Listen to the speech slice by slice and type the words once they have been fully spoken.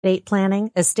estate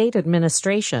planning, estate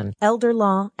administration, elder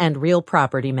law, and real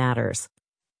property matters.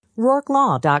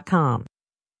 RourkeLaw.com.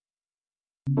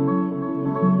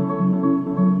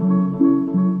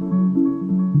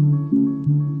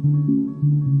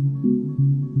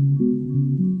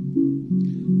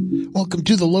 Welcome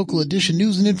to the Local Edition,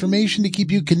 news and information to keep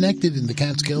you connected in the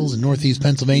Catskills and Northeast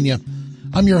Pennsylvania.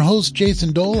 I'm your host,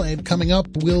 Jason Dole, and coming up,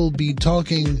 we'll be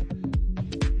talking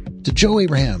to Joe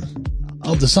Abraham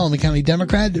of the Sullivan County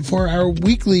Democrat for our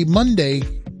weekly Monday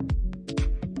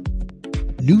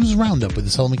news roundup with the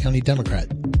Sullivan County Democrat.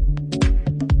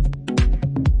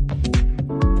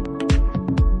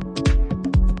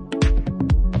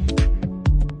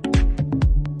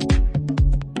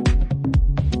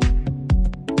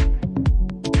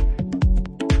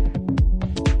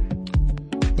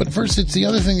 But first, it's the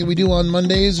other thing that we do on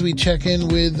Mondays. We check in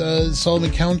with Sullivan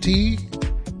County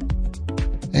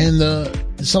and the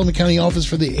Sullivan County Office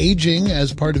for the Aging,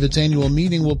 as part of its annual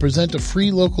meeting, will present a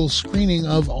free local screening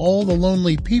of All the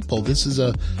Lonely People. This is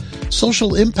a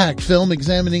social impact film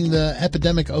examining the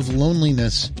epidemic of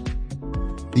loneliness.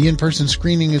 The in-person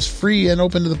screening is free and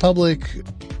open to the public,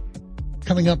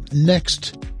 coming up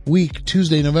next week,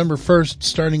 Tuesday, November 1st,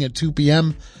 starting at 2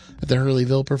 p.m. at the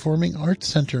Hurleyville Performing Arts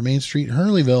Center, Main Street,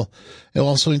 Hurleyville. It'll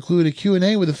also include a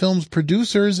Q&A with the film's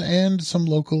producers and some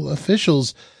local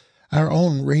officials. Our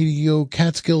own Radio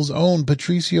Catskills' own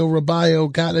Patricio Rabayo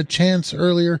got a chance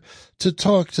earlier to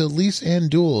talk to Lise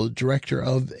Andul, Director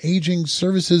of Aging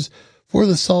Services for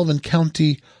the Sullivan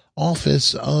County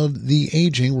Office of the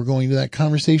Aging. We're going to that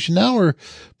conversation now, where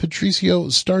Patricio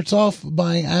starts off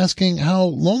by asking how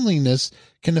loneliness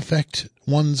can affect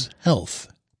one's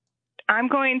health. I'm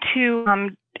going to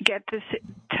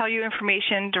tell you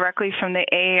information directly from the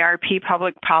AARP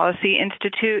Public Policy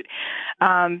Institute.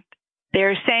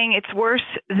 They're saying it's worse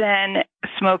than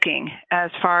smoking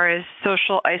as far as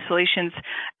social isolation's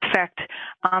effect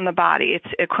on the body.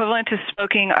 It's equivalent to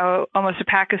smoking almost a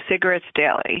pack of cigarettes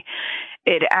daily.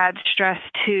 It adds stress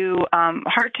to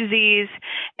heart disease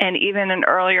and even an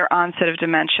earlier onset of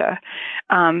dementia.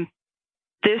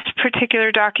 This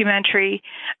particular documentary,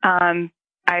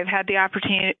 I've had the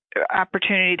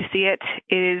opportunity to see it.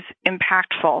 It is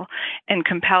impactful and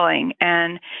compelling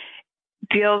and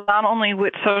deals not only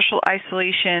with social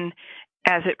isolation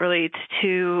as it relates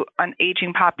to an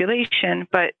aging population,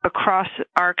 but across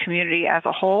our community as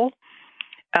a whole.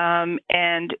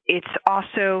 And it's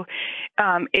also,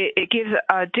 it gives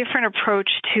a different approach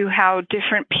to how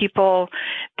different people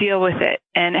deal with it,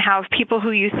 and how people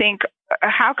who you think,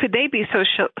 how could they be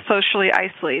socially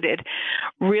isolated,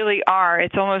 really are.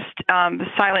 It's almost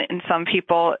silent in some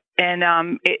people,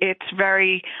 and it's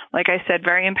very, like I said,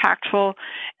 very impactful.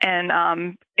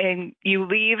 And you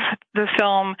leave the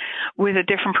film with a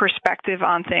different perspective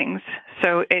on things.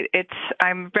 So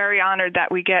I'm very honored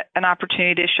that we get an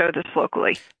opportunity to show this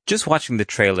locally. Just watching the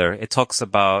trailer, it talks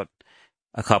about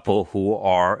a couple who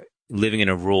are living in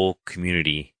a rural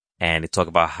community, and it talks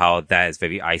about how that is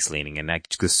very isolating. And I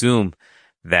assume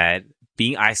that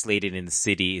being isolated in the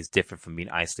city is different from being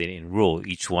isolated in rural.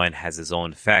 Each one has its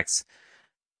own effects.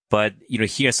 But,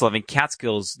 here in Sullivan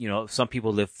Catskills, some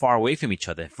people live far away from each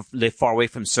other, live far away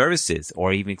from services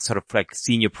or even sort of like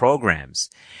senior programs.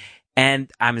 And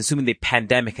I'm assuming the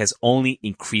pandemic has only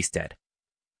increased that.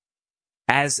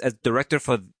 As a director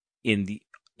in the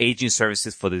aging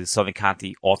services for the Sullivan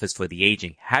County Office for the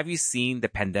Aging, have you seen the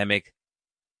pandemic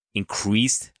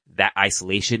increase that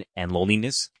isolation and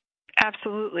loneliness?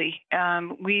 Absolutely.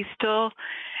 We still,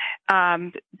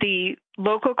 the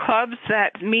local clubs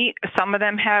that meet, some of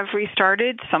them have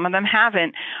restarted, some of them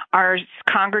haven't. Our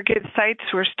congregate sites,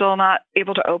 we're still not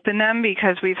able to open them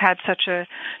because we've had such a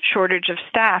shortage of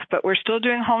staff, but we're still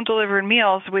doing home delivered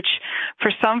meals, which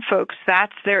for some folks,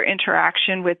 that's their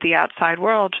interaction with the outside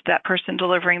world, that person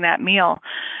delivering that meal.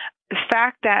 The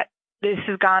fact that this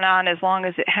has gone on as long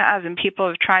as it has and people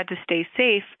have tried to stay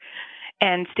safe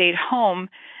and stayed home,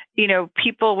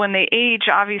 people, when they age,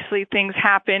 obviously things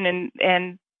happen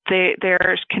and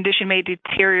their condition may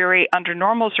deteriorate under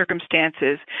normal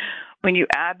circumstances. When you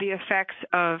add the effects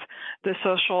of the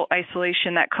social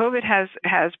isolation that COVID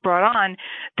has brought on,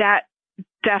 that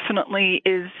definitely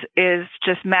is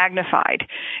just magnified.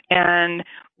 And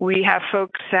we have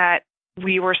folks that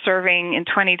we were serving in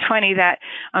 2020 that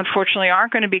unfortunately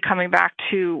aren't going to be coming back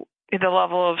to the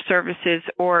level of services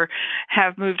or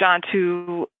have moved on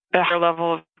to a higher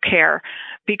level of care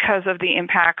because of the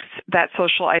impacts that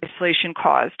social isolation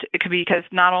caused. It could be because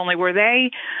not only were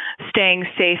they staying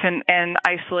safe and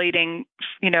isolating,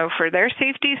 for their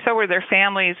safety, so were their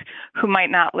families who might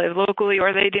not live locally,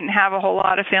 or they didn't have a whole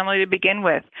lot of family to begin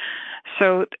with.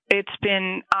 So it's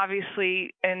been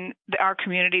obviously in our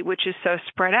community, which is so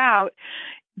spread out,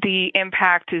 the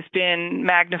impact has been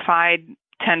magnified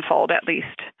tenfold at least.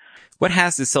 What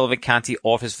has the Sullivan County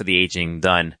Office for the Aging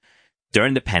done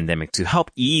during the pandemic to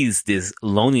help ease this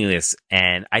loneliness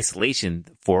and isolation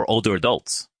for older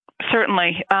adults?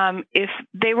 Certainly. If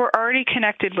they were already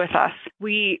connected with us,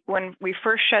 when we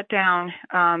first shut down,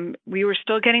 we were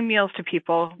still getting meals to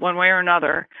people one way or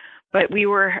another, but we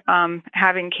were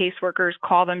having caseworkers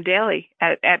call them daily.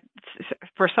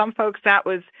 For some folks, that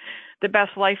was the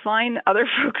best lifeline. Other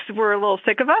folks were a little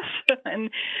sick of us, and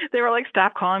they were like,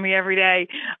 "Stop calling me every day."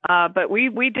 But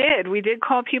we did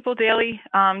call people daily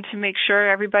to make sure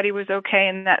everybody was okay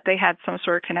and that they had some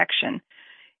sort of connection.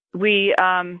 We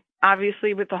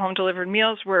obviously, with the home delivered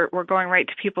meals, we're going right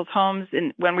to people's homes,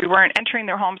 and when we weren't entering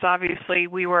their homes, obviously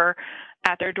we were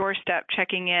at their doorstep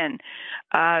checking in,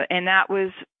 and that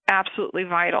was absolutely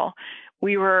vital.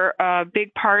 We were a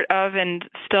big part of and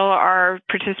still are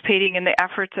participating in the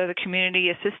efforts of the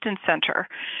Community Assistance Center.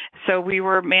 So we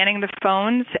were manning the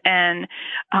phones and,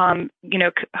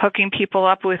 hooking people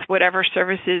up with whatever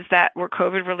services that were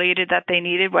COVID related that they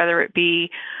needed, whether it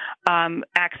be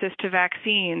access to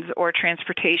vaccines or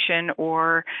transportation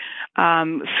or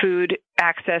food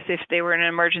access if they were in an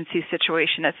emergency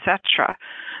situation, etc.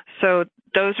 So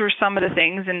those were some of the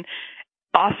things. And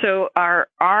also our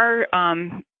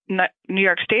New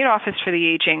York State Office for the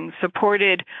Aging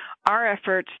supported our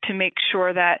efforts to make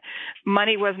sure that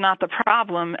money was not the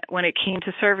problem when it came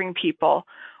to serving people.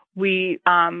 We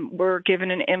were given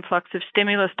an influx of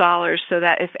stimulus dollars so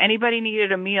that if anybody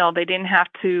needed a meal, they didn't have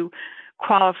to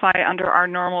qualify under our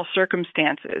normal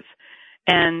circumstances.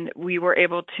 And we were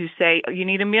able to say, "You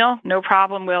need a meal? No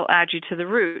problem. We'll add you to the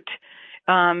route."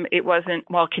 It wasn't,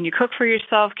 "Well, can you cook for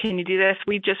yourself? Can you do this?"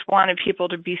 We just wanted people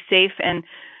to be safe and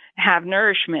have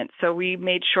nourishment. So we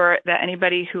made sure that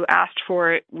anybody who asked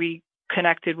for it, we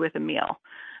connected with a meal.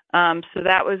 So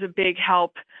that was a big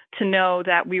help to know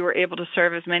that we were able to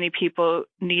serve as many people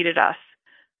needed us.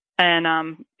 And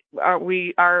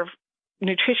our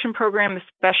nutrition program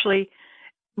especially,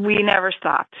 we never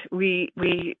stopped. We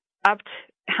upped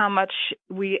how much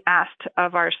we asked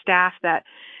of our staff that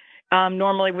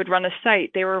normally would run a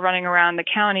site. They were running around the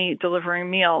county delivering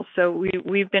meals. So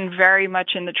we've been very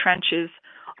much in the trenches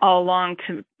all along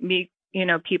to meet,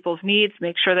 people's needs,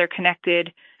 make sure they're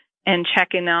connected, and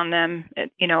check in on them,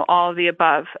 all of the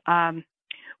above.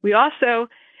 We also,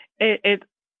 it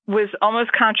was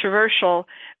almost controversial.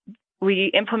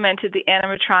 We implemented the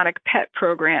animatronic pet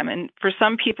program. And for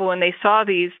some people, when they saw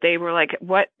these, they were like,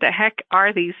 "What the heck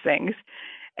are these things?"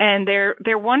 And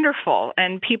they're wonderful.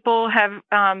 And people have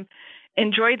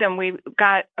enjoyed them. We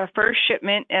got a first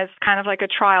shipment as kind of like a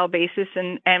trial basis.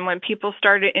 And when people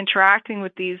started interacting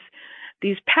with these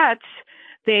pets,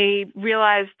 they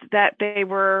realized that they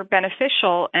were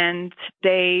beneficial and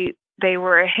they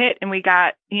were a hit. And we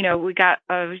got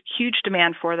a huge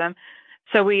demand for them.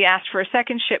 So we asked for a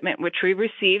second shipment, which we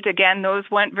received. Again, those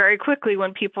went very quickly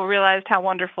when people realized how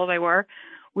wonderful they were.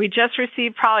 We just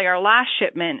received probably our last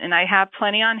shipment, and I have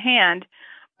plenty on hand,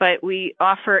 but we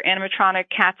offer animatronic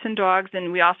cats and dogs,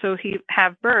 and we also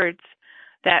have birds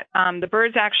that the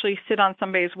birds actually sit on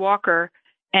somebody's walker,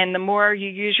 and the more you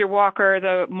use your walker,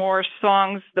 the more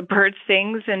songs the bird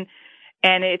sings, and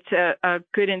it's a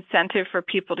good incentive for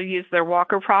people to use their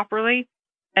walker properly.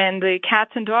 And the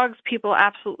cats and dogs, people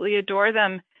absolutely adore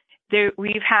them.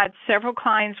 We've had several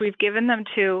clients we've given them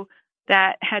to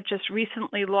that had just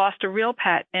recently lost a real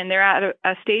pet, and they're at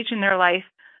a stage in their life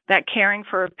that caring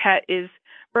for a pet is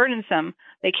burdensome.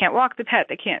 They can't walk the pet,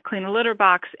 they can't clean a litter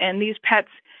box, and these pets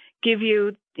give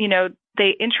you,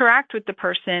 they interact with the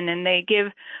person, and they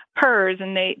give purrs,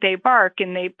 and they bark,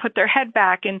 and they put their head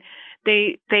back, and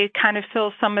they kind of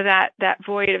fill some of that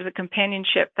void of the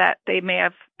companionship that they may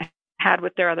have had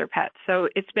with their other pets. So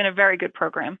it's been a very good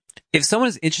program. If someone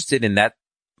is interested in that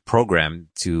program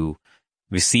to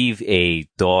receive a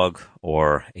dog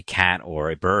or a cat or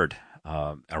a bird,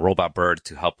 a robot bird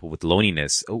to help with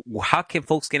loneliness, how can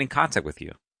folks get in contact with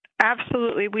you?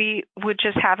 Absolutely. We would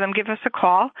just have them give us a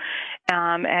call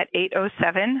at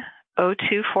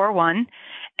 807-0241.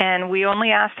 And we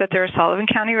only ask that they're a Sullivan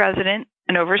County resident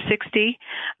and over 60,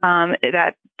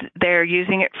 that they're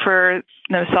using it for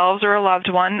themselves or a loved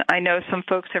one. I know some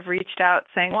folks have reached out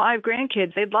saying, "Well, I have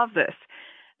grandkids. They'd love this."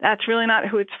 That's really not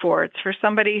who it's for. It's for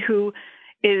somebody who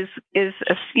is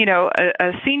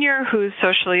a senior who's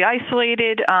socially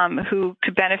isolated, who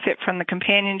could benefit from the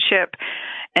companionship,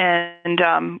 and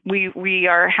we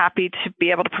are happy to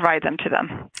be able to provide them to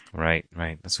them. Right.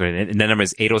 That's great. And the number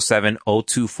is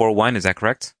 807-0241. Is that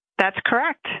correct? That's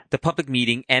correct. The public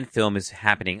meeting and film is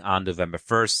happening on November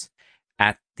 1st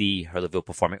at the Hurleyville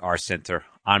Performing Arts Center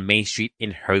on Main Street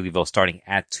in Hurleyville, starting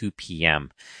at 2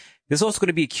 p.m. There's also going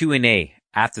to be a Q&A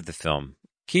after the film.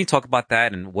 Can you talk about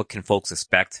that and what can folks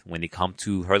expect when they come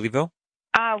to Hurleyville?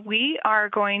 We are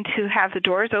going to have the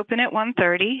doors open at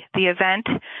 1:30. The event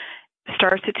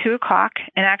starts at 2 o'clock,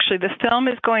 and actually the film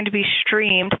is going to be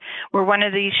streamed. We're one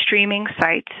of these streaming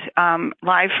sites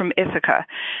live from Ithaca,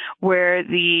 where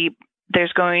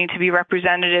there's going to be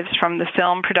representatives from the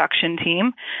film production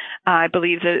team. I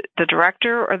believe the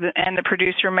director and the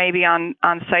producer may be on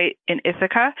site in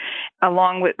Ithaca,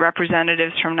 along with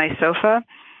representatives from NYSOFA.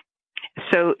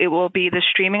 So it will be the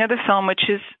streaming of the film, which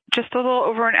is just a little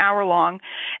over an hour long,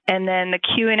 and then the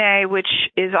Q&A, which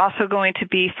is also going to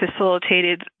be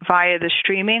facilitated via the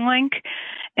streaming link.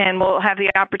 And we'll have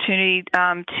the opportunity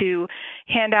to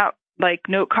hand out like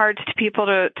note cards to people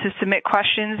to submit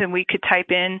questions, and we could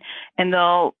type in, and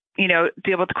they'll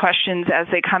deal with the questions as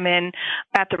they come in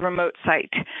at the remote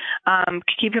site.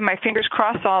 Keeping my fingers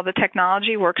crossed, all the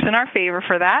technology works in our favor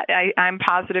for that. I'm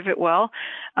positive it will.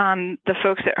 The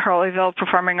folks at Hurleyville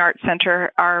Performing Arts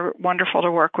Center are wonderful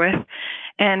to work with.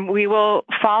 And we will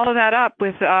follow that up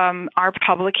with our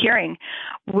public hearing,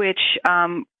 which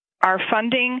our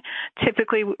funding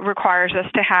typically requires us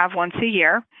to have once a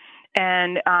year.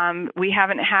 And we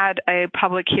haven't had a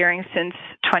public hearing since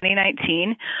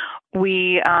 2019.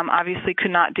 We obviously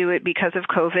could not do it because of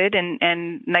COVID, and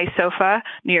NYSOFA,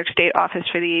 New York State Office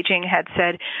for the Aging, had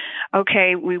said,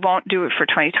 okay, we won't do it for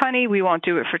 2020, we won't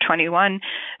do it for 21.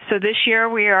 So this year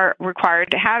we are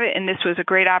required to have it, and this was a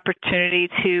great opportunity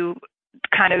to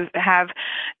kind of have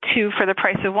two for the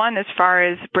price of one as far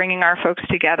as bringing our folks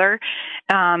together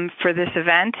for this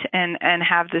event and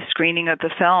have the screening of the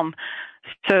film.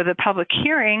 So the public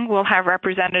hearing will have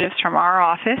representatives from our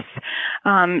office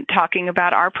talking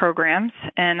about our programs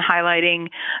and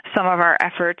highlighting some of our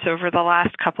efforts over the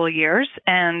last couple of years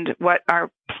and what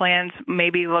our plans may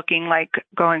be looking like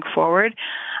going forward.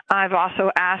 I've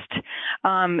also asked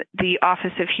the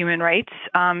Office of Human Rights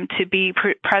to be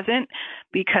present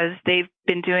because they've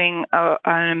been doing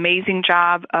an amazing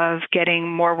job of getting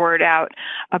more word out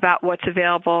about what's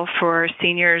available for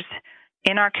seniors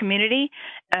in our community.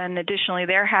 And additionally,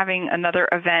 they're having another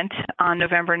event on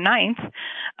November 9th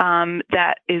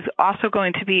that is also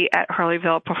going to be at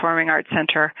Hurleyville Performing Arts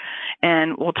Center.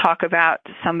 And we'll talk about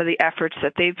some of the efforts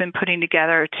that they've been putting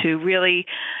together to really,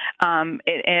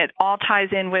 it all ties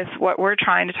in with what we're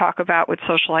trying to talk about with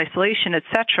social isolation, et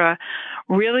cetera,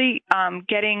 really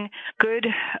getting good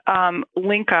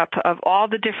link up of all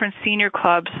the different senior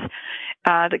clubs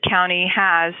the county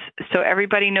has, so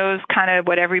everybody knows kind of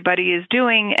what everybody is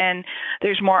doing, and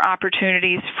there's more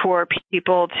opportunities for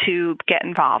people to get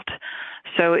involved.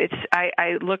 So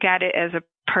I look at it as a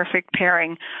perfect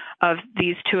pairing of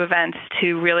these two events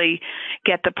to really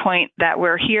get the point that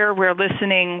we're here, we're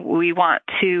listening, we want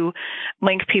to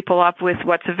link people up with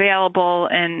what's available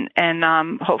and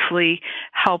hopefully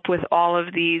help with all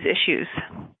of these issues.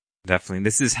 Definitely.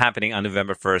 This is happening on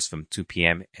November 1st from 2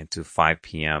 p.m. and to 5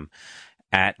 p.m.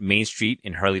 at Main Street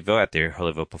in Hurleyville at the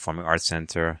Hurleyville Performing Arts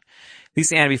Center.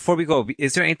 Lisa Ann, before we go,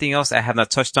 is there anything else I have not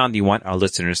touched on that you want our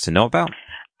listeners to know about?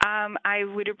 I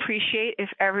would appreciate if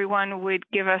everyone would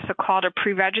give us a call to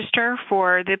pre-register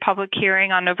for the public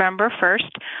hearing on November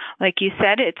 1st. Like you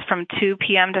said, it's from 2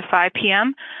 p.m. to 5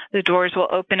 p.m. The doors will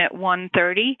open at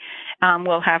 1:30.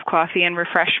 We'll have coffee and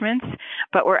refreshments,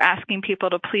 but we're asking people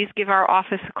to please give our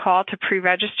office a call to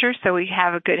pre-register so we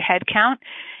have a good head count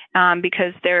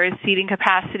because there is seating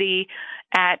capacity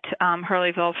at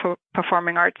Hurleyville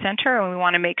Performing Arts Center, and we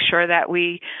want to make sure that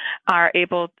we are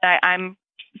able. I'm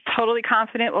totally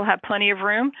confident we'll have plenty of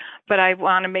room, but I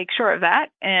want to make sure of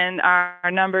that. And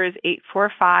our number is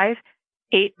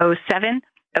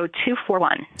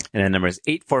 845-807-0241. And that number is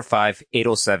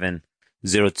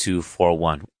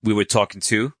 845-807-0241. We were talking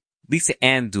to Lisa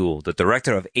Ann Duell, the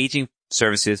Director of Aging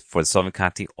Services for the Sullivan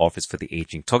County Office for the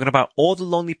Aging, talking about All the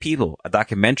Lonely People, a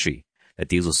documentary that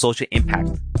deals with social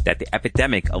impact that the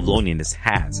epidemic of loneliness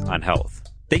has on health.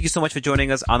 Thank you so much for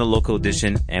joining us on the local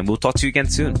edition, and we'll talk to you again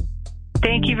soon.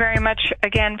 Thank you very much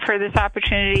again for this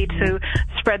opportunity to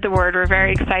spread the word. We're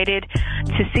very excited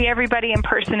to see everybody in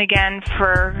person again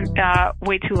for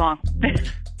way too long.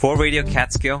 For Radio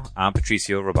Catskill, I'm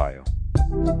Patricio Roballo.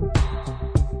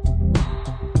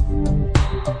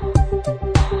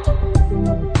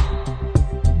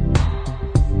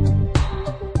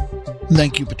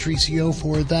 Thank you, Patricio,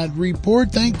 for that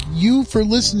report. Thank you for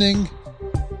listening.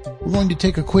 We're going to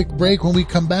take a quick break. When we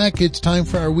come back, it's time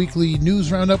for our weekly news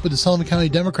roundup with the Sullivan County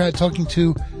Democrat, talking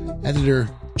to editor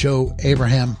Joe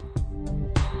Abraham.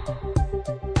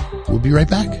 We'll be right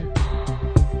back.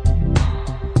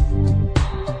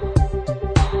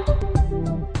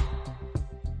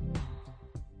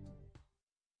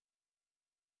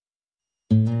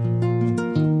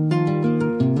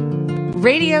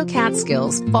 Radio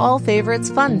Catskills Fall Favorites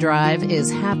Fund Drive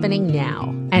is happening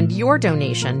now. And your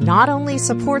donation not only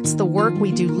supports the work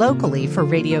we do locally for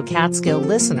Radio Catskill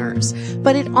listeners,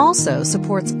 but it also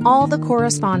supports all the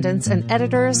correspondents and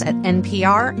editors at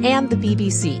NPR and the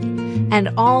BBC, and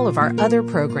all of our other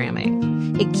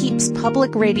programming. It keeps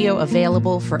public radio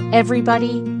available for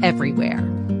everybody, everywhere.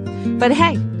 But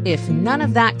hey, if none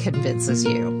of that convinces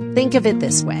you, think of it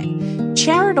this way.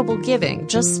 Charitable giving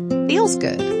just feels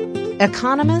good.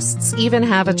 Economists even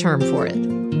have a term for it,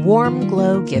 warm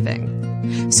glow giving.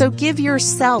 So give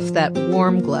yourself that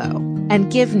warm glow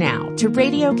and give now to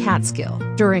Radio Catskill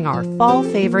during our Fall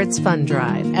Favorites Fund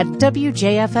Drive at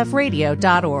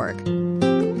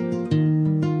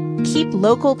WJFFradio.org. Keep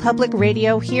local public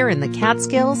radio here in the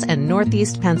Catskills and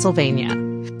Northeast Pennsylvania.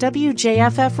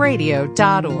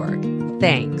 WJFFradio.org.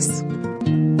 Thanks.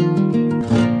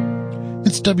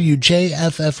 It's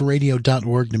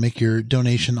WJFFradio.org to make your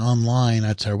donation online.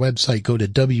 That's our website. Go to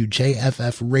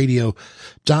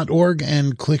WJFFradio.org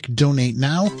and click Donate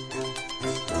Now.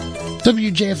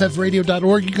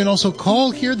 WJFFradio.org. You can also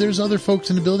call here. There's other folks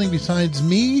in the building besides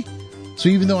me. So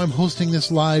even though I'm hosting this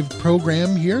live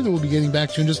program here that we'll be getting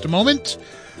back to in just a moment,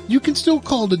 you can still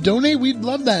call to donate. We'd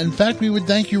love that. In fact, we would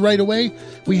thank you right away.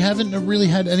 We haven't really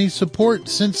had any support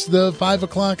since the 5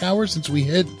 o'clock hour, since we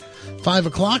hit 5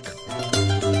 o'clock.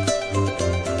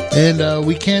 And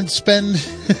we can't spend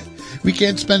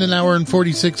an hour and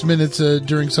 46 minutes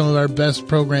during some of our best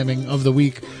programming of the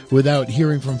week without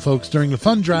hearing from folks during the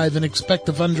fund drive, and expect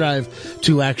the fund drive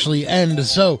to actually end.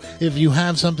 So if you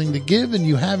have something to give and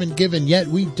you haven't given yet,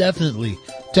 we definitely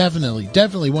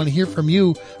want to hear from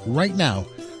you right now.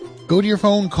 Go to your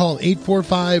phone, call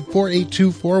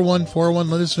 845-482-4141.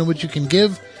 Let us know what you can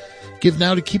give. Give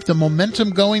now to keep the momentum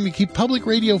going, to keep public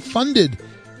radio funded.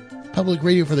 Public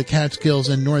radio for the Catskills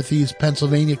and Northeast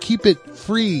Pennsylvania. Keep it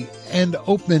free and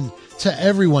open to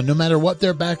everyone, no matter what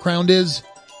their background is.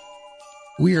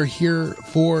 We are here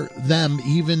for them,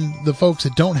 even the folks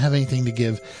that don't have anything to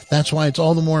give. That's why it's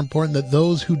all the more important that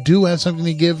those who do have something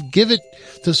to give it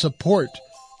to support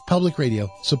public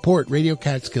radio, support Radio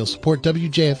Catskills, support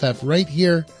WJFF right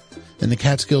here in the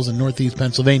Catskills and Northeast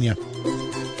Pennsylvania.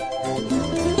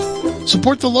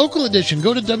 Support the local edition.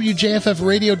 Go to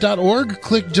WJFFradio.org,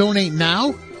 click Donate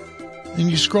Now, and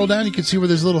you scroll down, you can see where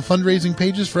there's little fundraising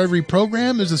pages for every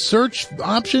program. There's a search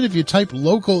option. If you type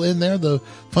local in there, the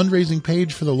fundraising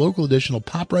page for the local edition will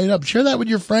pop right up. Share that with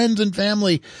your friends and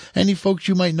family, any folks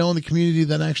you might know in the community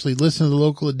that actually listen to the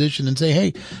local edition, and say,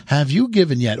 hey, have you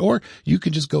given yet? Or you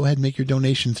can just go ahead and make your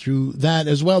donation through that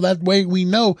as well. That way we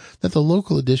know that the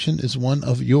local edition is one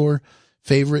of your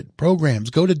favorite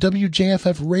programs. Go to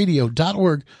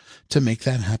WJFFradio.org to make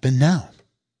that happen now.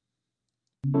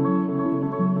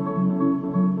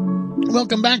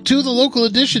 Welcome back to the local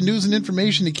edition, news and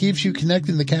information that keeps you connected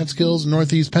in the Catskills,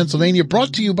 Northeast Pennsylvania,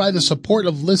 brought to you by the support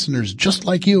of listeners just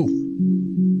like you.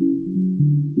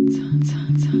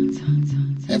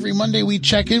 Every Monday we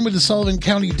check in with the Sullivan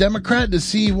County Democrat to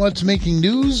see what's making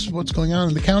news, what's going on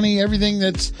in the county, everything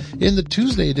that's in the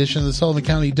Tuesday edition of the Sullivan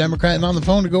County Democrat. And on the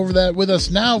phone to go over that with us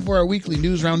now for our weekly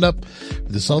news roundup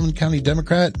with the Sullivan County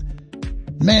Democrat,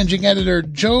 managing editor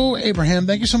Joe Abraham.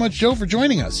 Thank you so much, Joe, for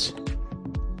joining us.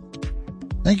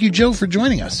 Thank you, Joe, for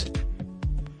joining us.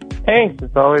 Thanks.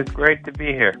 It's always great to be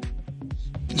here.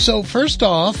 So first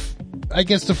off, I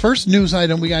guess the first news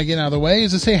item we got to get out of the way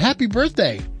is to say happy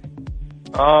birthday.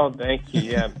 Oh, thank you.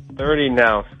 Yeah, I'm 30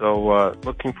 now, so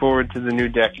looking forward to the new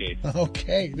decade.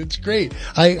 Okay, that's great.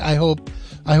 I hope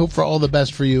for all the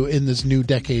best for you in this new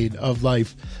decade of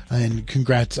life, and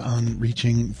congrats on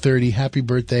reaching 30. Happy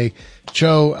birthday,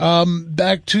 Joe.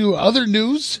 Back to other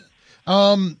news.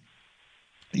 Sullivan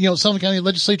County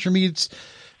Legislature meets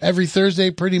every Thursday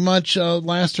pretty much.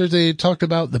 Last Thursday they talked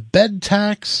about the bed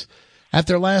tax. At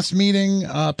their last meeting,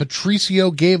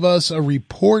 Patricio gave us a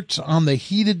report on the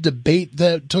heated debate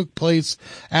that took place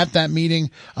at that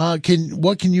meeting.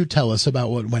 What can you tell us about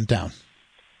what went down?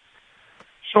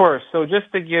 Sure. So just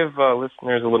to give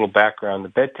listeners a little background, the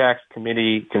Bed Tax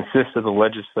Committee consists of the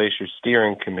Legislature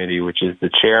Steering Committee, which is the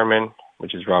chairman,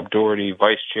 which is Rob Doherty,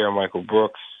 Vice Chair Michael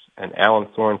Brooks, and Alan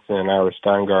Sorensen and Ira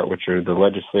Steingart, which are the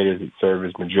legislators that serve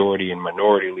as majority and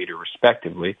minority leader,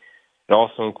 respectively, It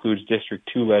also includes District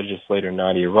 2 legislator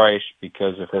Nadia Reich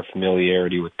because of her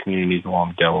familiarity with communities along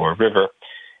the Delaware River.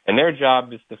 And their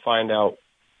job is to find out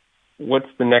what's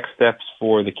the next steps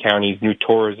for the county's new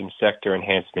tourism sector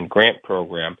enhancement grant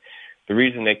program. The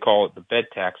reason they call it the Bed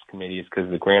Tax Committee is because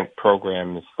the grant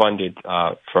program is funded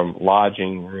from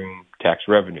lodging room tax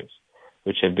revenues,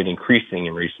 which have been increasing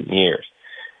in recent years.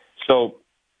 So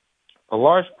a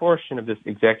large portion of this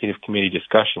executive committee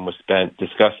discussion was spent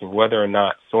discussing whether or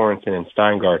not Sorensen and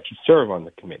Steingart should serve on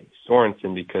the committee.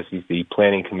 Sorensen because he's the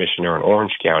planning commissioner in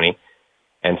Orange County,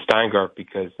 and Steingart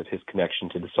because of his connection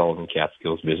to the Sullivan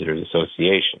Catskills Visitors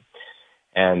Association.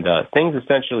 And things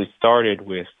essentially started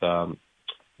with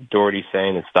Doherty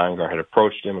saying that Steingart had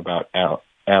approached him about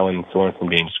Alan Sorensen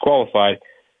being disqualified,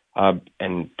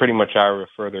 and pretty much Ira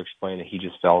further explained that he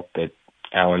just felt that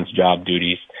Alan's job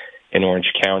duties in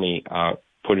Orange County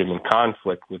put him in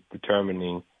conflict with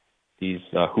determining these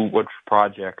which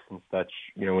projects and such,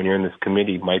 when you're in this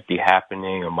committee, might be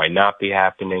happening or might not be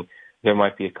happening. There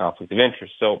might be a conflict of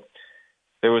interest. So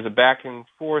there was a back and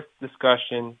forth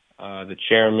discussion. The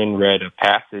chairman read a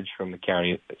passage from the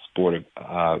county Board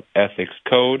of Ethics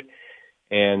Code,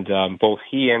 and both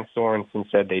he and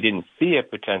Sorensen said they didn't see a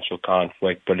potential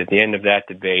conflict, but at the end of that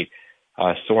debate,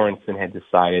 Sorensen had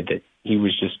decided that he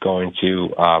was just going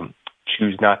to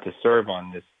choose not to serve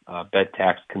on this Bed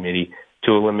Tax Committee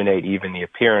to eliminate even the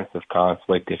appearance of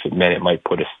conflict if it meant it might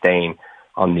put a stain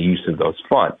on the use of those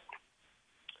funds.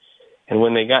 And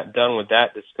when they got done with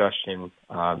that discussion,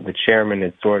 the chairman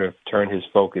had sort of turned his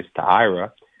focus to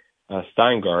Ira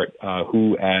Steingart,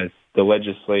 who, as the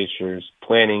legislature's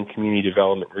Planning, Community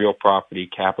Development, Real Property,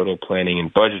 Capital Planning,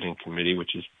 and Budgeting Committee,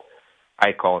 which is,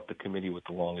 I call it the committee with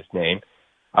the longest name,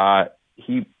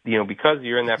 because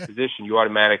you're in that position, you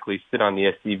automatically sit on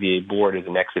the SCVA board as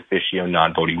an ex officio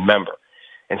non-voting member.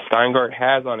 And Steingart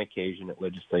has, on occasion, at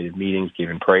legislative meetings,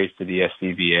 given praise to the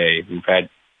SCVA. We've had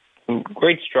some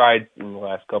great strides in the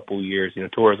last couple of years.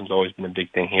 Tourism's always been a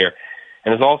big thing here,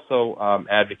 and has also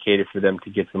advocated for them to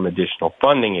get some additional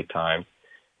funding at times.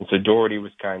 And so Doherty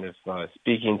was kind of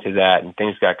speaking to that, and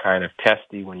things got kind of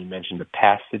testy when he mentioned the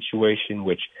past situation,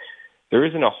 which there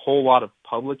isn't a whole lot of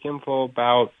public info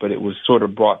about, but it was sort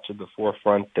of brought to the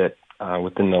forefront that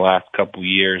within the last couple of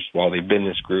years, while they've been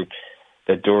this group,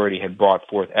 that Doherty had brought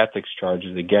forth ethics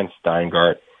charges against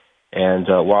Steingart. And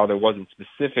while there wasn't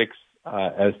specifics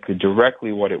as to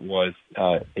directly what it was,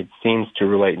 it seems to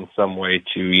relate in some way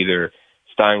to either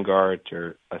Steingart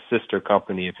or a sister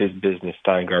company of his business,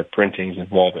 Steingart Printing's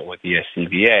involvement with the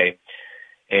SCVA,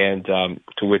 and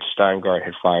to which Steingart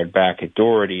had fired back at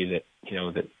Doherty that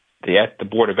the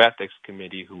Board of Ethics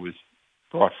Committee, who was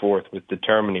brought forth with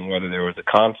determining whether there was a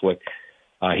conflict,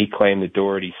 he claimed that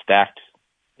Doherty stacked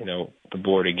the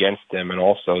board against him, and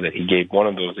also that he gave one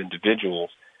of those individuals,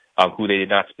 who they did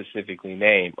not specifically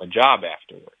name, a job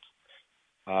afterwards.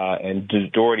 And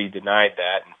Doherty denied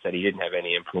that and said he didn't have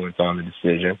any influence on the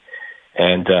decision,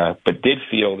 but did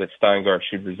feel that Steingart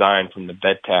should resign from the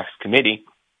Bed Tax Committee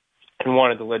and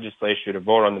wanted the legislature to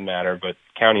vote on the matter. But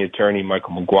County Attorney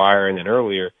Michael McGuire, and then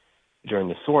earlier during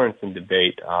the Sorensen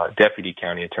debate, Deputy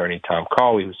County Attorney Tom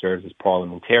Cawley, who serves as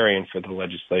parliamentarian for the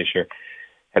legislature,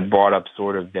 had brought up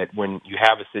sort of that when you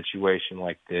have a situation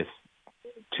like this,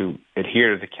 to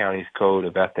adhere to the county's code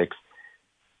of ethics,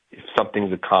 if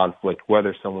something's a conflict,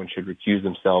 whether someone should recuse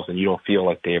themselves and you don't feel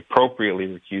like they appropriately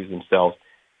recuse themselves,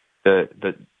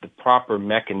 the proper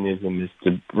mechanism is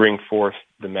to bring forth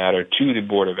the matter to the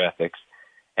Board of Ethics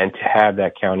and to have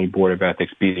that county Board of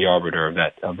Ethics be the arbiter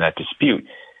of that dispute.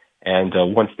 And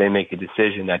once they make a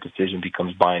decision, that decision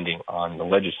becomes binding on the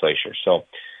legislature. So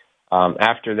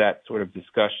after that sort of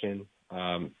discussion,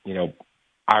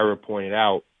 Ira pointed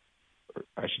out, or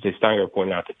I should say Steingart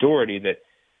pointed out to Doherty that,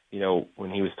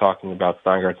 when he was talking about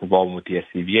Steingart's involvement with the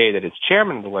SCVA, that as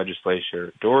chairman of the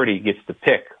legislature, Doherty gets to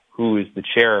pick who is the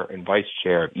chair and vice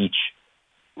chair of each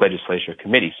legislature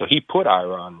committee. So he put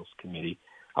Ira on this committee,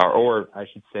 or I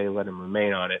should say let him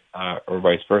remain on it, or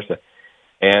vice versa.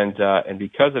 And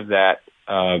because of that,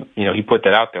 he put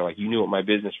that out there, like, you knew what my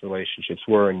business relationships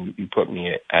were, and you put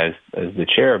me as the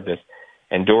chair of this.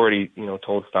 And Doherty,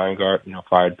 told Steingart,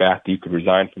 fired back that you could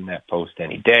resign from that post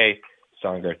any day.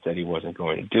 Steingart said he wasn't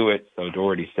going to do it, so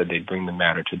Doherty said they'd bring the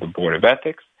matter to the Board of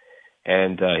Ethics.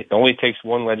 And it only takes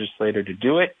one legislator to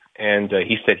do it, and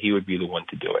he said he would be the one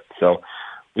to do it. So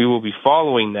we will be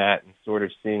following that and sort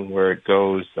of seeing where it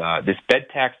goes. This Bed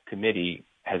Tax Committee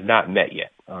has not met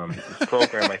yet. This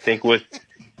program, I think, was...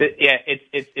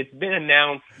 it's been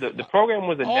announced. The program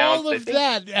was announced. All of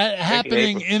that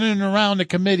happening in and around a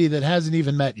committee that hasn't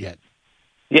even met yet.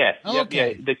 Yes.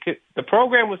 Okay. Yeah. The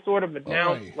program was sort of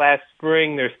announced last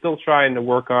spring. They're still trying to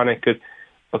work on it because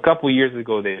a couple of years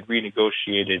ago they had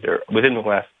renegotiated, or within the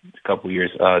last couple of years,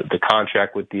 the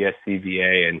contract with the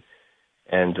SCBA,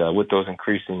 and with those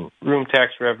increasing room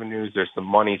tax revenues, there's some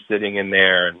money sitting in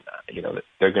there, and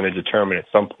they're going to determine at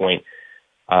some point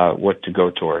what to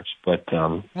go towards. But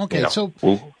okay, so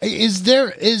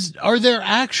are there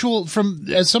actual, from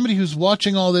as somebody who's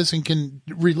watching all this and can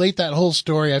relate that whole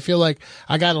story, I feel like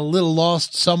I got a little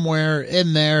lost somewhere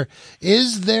in there.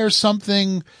 Is there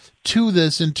something to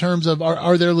this in terms of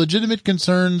are there legitimate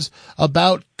concerns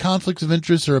about conflicts of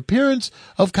interest or appearance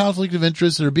of conflict of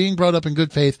interest that are being brought up in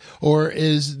good faith, or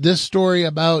is this story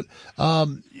about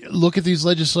look at these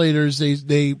legislators,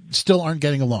 they still aren't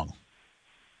getting along?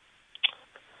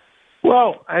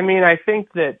 Well, I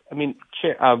think that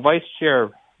Vice Chair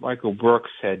Michael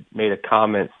Brooks had made a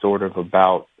comment sort of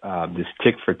about this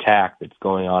tick for tack that's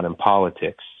going on in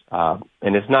politics,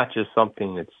 and it's not just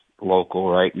something that's local,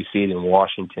 right? We see it in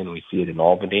Washington, we see it in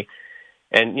Albany.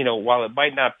 And, while it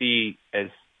might not be as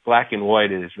black and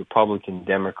white as Republican,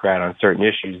 Democrat on certain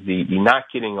issues, the not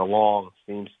getting along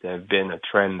seems to have been a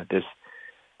trend that this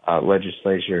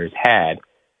legislature has had.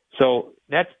 So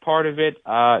that's part of it.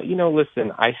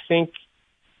 Listen, I think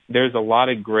there's a lot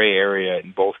of gray area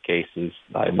in both cases,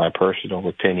 in my personal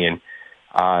opinion,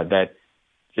 that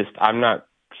just I'm not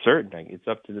certain. It's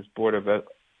up to this Board of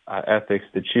Ethics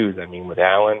to choose. With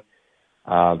Alan,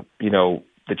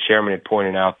 the chairman had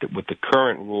pointed out that with the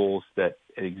current rules that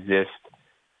exist,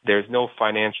 there's no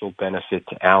financial benefit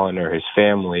to Alan or his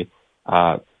family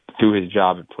through his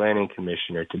job as planning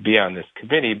commissioner to be on this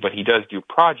committee, but he does do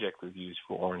project reviews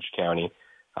for Orange County,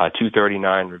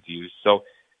 239 reviews. So,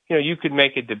 you could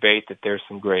make a debate that there's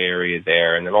some gray area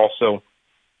there. And then also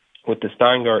with the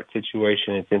Steingart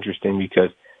situation, it's interesting because,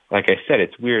 like I said,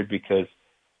 it's weird because,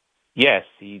 yes,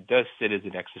 he does sit as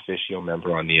an ex officio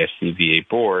member on the SCBA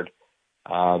board,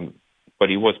 but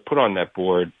he was put on that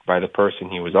board by the person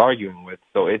he was arguing with.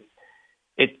 So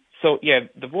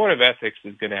the Board of Ethics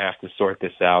is going to have to sort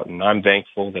this out, and I'm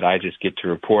thankful that I just get to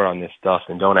report on this stuff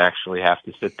and don't actually have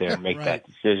to sit there and make that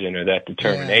decision or that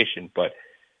determination. Yeah.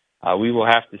 But we will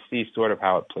have to see sort of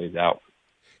how it plays out.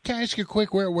 Can I ask you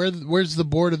quick, where's the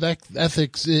Board of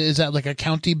Ethics? Is that like a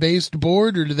county-based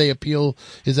board, or do they appeal?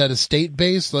 Is that a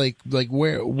state-based? Like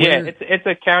where? Yeah, it's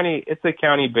a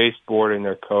county-based board in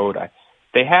their code. I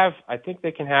think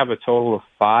they can have a total of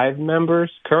 5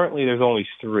 members. Currently, there's only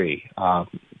 3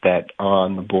 that are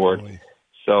on the board. Really?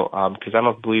 So, because I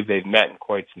don't believe they've met in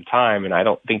quite some time, and I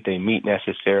don't think they meet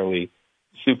necessarily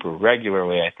super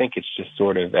regularly. I think it's just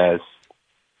sort of as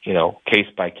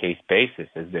case-by-case basis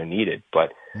as they're needed.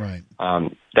 But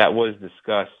that was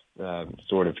discussed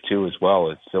sort of too as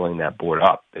well as filling that board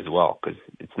up as well, because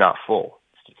it's not full.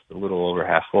 It's just a little over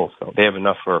half full. So they have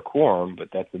enough for a quorum, but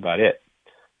that's about it.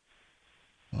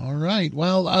 All right.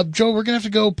 Well, Joe, we're going to have to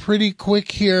go pretty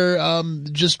quick here.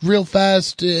 Just real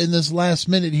fast in this last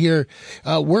minute here.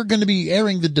 We're going to be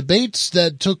airing the debates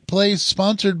that took place,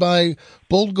 sponsored by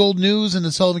Bold Gold News and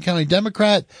the Sullivan County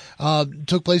Democrat.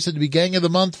 Took place at the beginning of the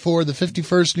month for the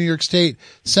 51st New York State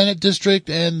Senate District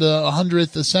and the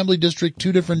 100th Assembly District.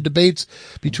 2 different debates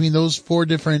between those 4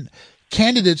 different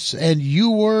candidates, and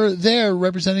you were there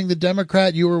representing the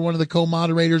Democrat. You were one of the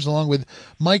co-moderators along with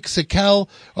Mike Sickell.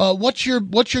 What's your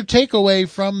takeaway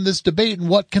from this debate, and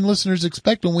what can listeners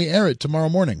expect when we air it tomorrow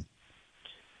morning?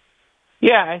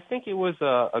 Yeah, I think it was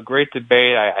a great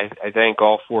debate. I thank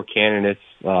all 4 candidates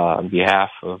on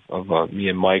behalf of me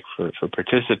and Mike for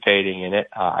participating in it.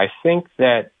 I think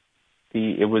that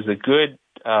it was a good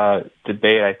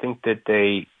debate. I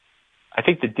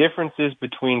think the differences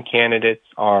between candidates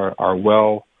are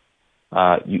well.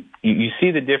 You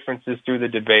see the differences through the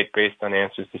debate based on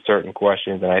answers to certain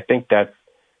questions, and I think that's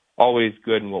always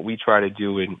good. And what we try to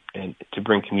do and to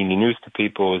bring community news to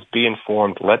people is be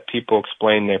informed, let people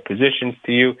explain their positions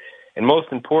to you, and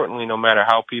most importantly, no matter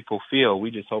how people feel,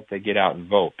 we just hope they get out and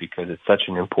vote because it's such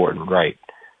an important right.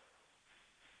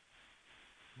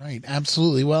 Right,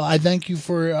 absolutely. Well, I thank you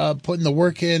for putting the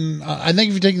work in. I thank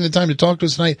you for taking the time to talk to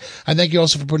us tonight. I thank you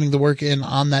also for putting the work in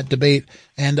on that debate.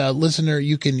 And listener,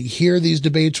 you can hear these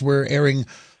debates. We're airing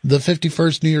the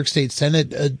 51st New York State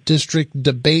Senate District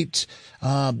debate,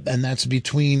 and that's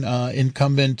between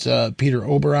incumbent Peter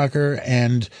Oberacker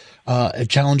and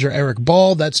challenger Eric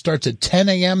Ball. That starts at 10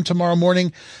 a.m. tomorrow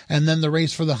morning. And then the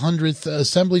race for the 100th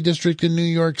Assembly District in New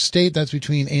York State, that's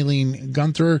between Aileen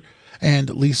Gunther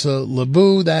and Lisa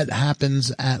LeBeau. That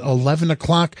happens at 11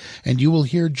 o'clock, and you will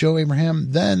hear Joe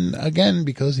Abraham then again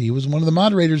because he was one of the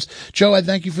moderators. Joe, I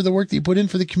thank you for the work that you put in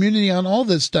for the community on all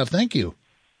this stuff. Thank you.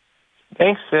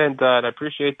 Thanks, and I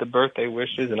appreciate the birthday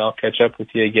wishes, and I'll catch up with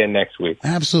you again next week.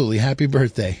 Absolutely. Happy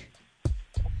birthday.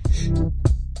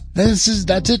 That's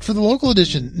it for the local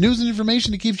edition. News and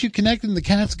information that keeps you connected in the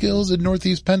Catskills in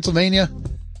Northeast Pennsylvania.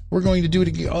 We're going to do it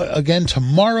again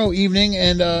tomorrow evening,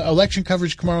 and election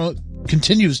coverage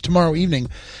continues tomorrow evening.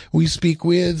 We speak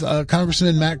with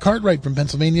Congressman Matt Cartwright from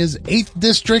Pennsylvania's 8th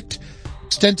District.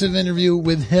 Extensive interview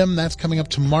with him. That's coming up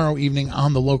tomorrow evening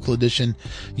on the local edition.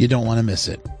 You don't want to miss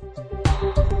it.